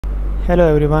Hello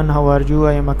everyone, how are you?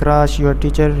 I am Akrash, your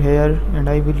teacher here, and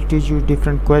I will teach you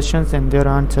different questions and their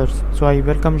answers. So I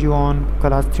welcome you on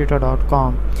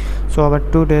classtheta.com. So our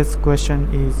today's question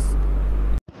is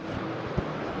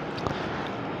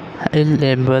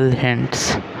Ilable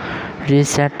hints.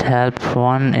 Reset help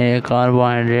one a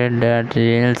carbohydrate that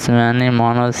yields many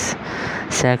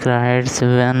monosaccharides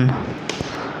when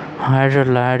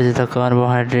hydrolyzed the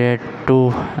carbohydrate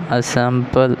to a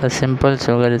simple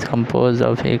sugar is composed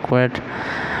of equat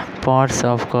parts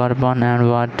of carbon and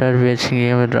water, which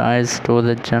give rise to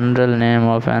the general name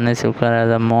of any sugar as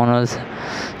a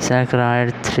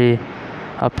monosaccharide. 3.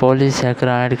 A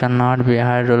polysaccharide cannot be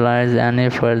hydrolyzed any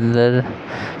further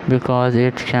because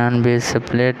it can be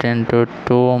split into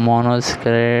two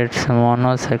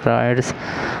monosaccharides.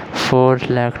 4.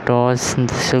 Lactose,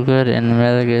 the sugar in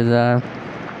milk, is a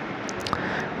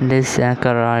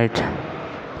disaccharide.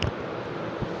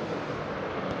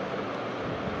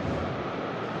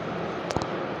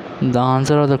 The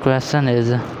answer of the question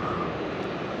is,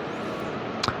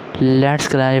 let's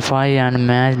clarify and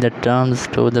match the terms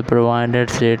to the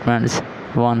provided statements.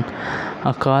 1.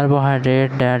 A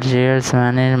carbohydrate that yields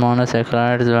many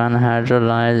monosaccharides when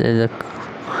hydrolyzed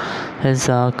is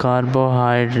a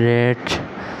carbohydrate.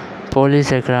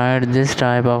 Polysaccharide. This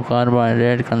type of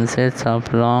carbohydrate consists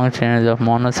of long chains of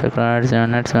monosaccharide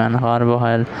units. When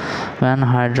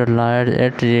hydrolyzed,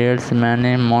 it yields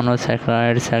many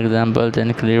monosaccharides. Examples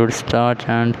include starch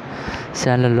and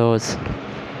cellulose.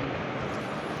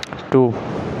 2.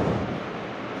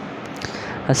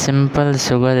 A simple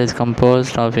sugar is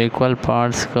composed of equal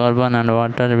parts carbon and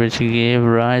water, which gave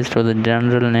rise to the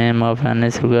general name of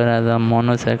any sugar as a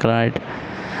monosaccharide.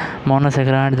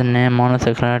 Monosaccharide. The name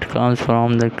monosaccharide comes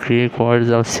from the Greek words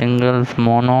of single,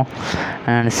 mono,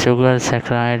 and sugar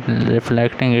saccharide,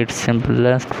 reflecting its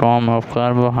simplest form of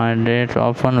carbohydrate,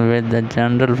 often with the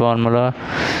general formula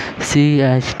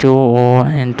CH2O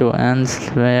into N,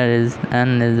 where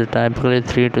N is typically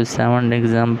 3 to 7.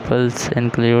 Examples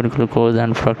include glucose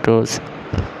and fructose.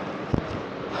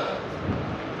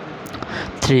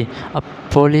 3. A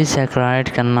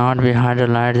polysaccharide cannot be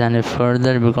hydrolyzed any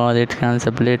further because it can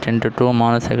split into two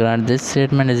monosaccharides. This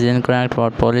statement is incorrect for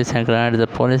polysaccharides. The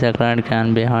polysaccharide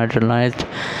can be hydrolyzed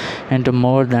into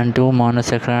more than two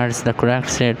monosaccharides. The correct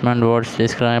statement would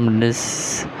describe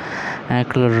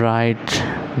disaccharide,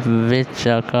 which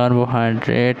a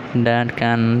carbohydrate that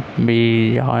can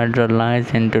be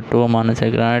hydrolyzed into two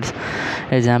monosaccharides.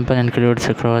 Example include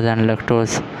sucrose and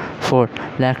lactose. 4.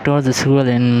 Lactose, the sugar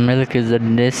in milk, is a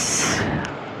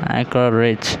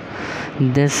disaccharide.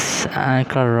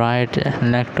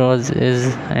 Lactose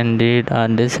is indeed a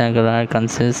disaccharide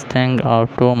consisting of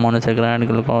two monosaccharides,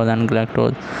 glucose and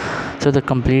galactose. So the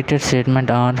completed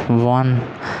statement are: 1.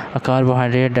 A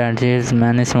carbohydrate that yields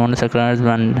many monosaccharides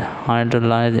when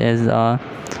hydrolyzed is a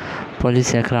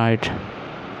polysaccharide.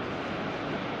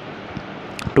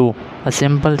 2. A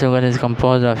simple sugar is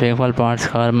composed of equal parts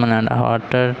carbon and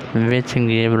water, which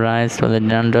give rise to the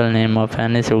general name of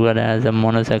any sugar as a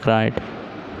monosaccharide.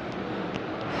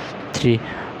 3.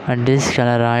 A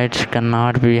disaccharide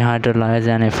cannot be hydrolyzed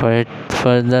any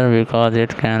further because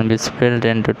it can be split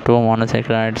into two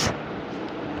monosaccharides.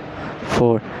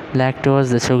 4.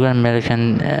 Lactose, the sugar in milk,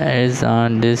 is a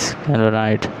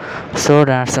disaccharide. So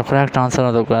that's the correct answer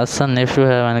of the question. If you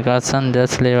have any question,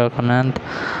 just leave a comment.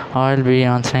 I'll be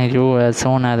answering you as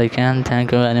soon as I can.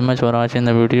 Thank you very much for watching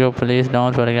the video. Please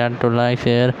don't forget to like,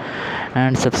 share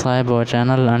and subscribe our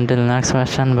channel. Until next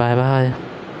question, bye bye.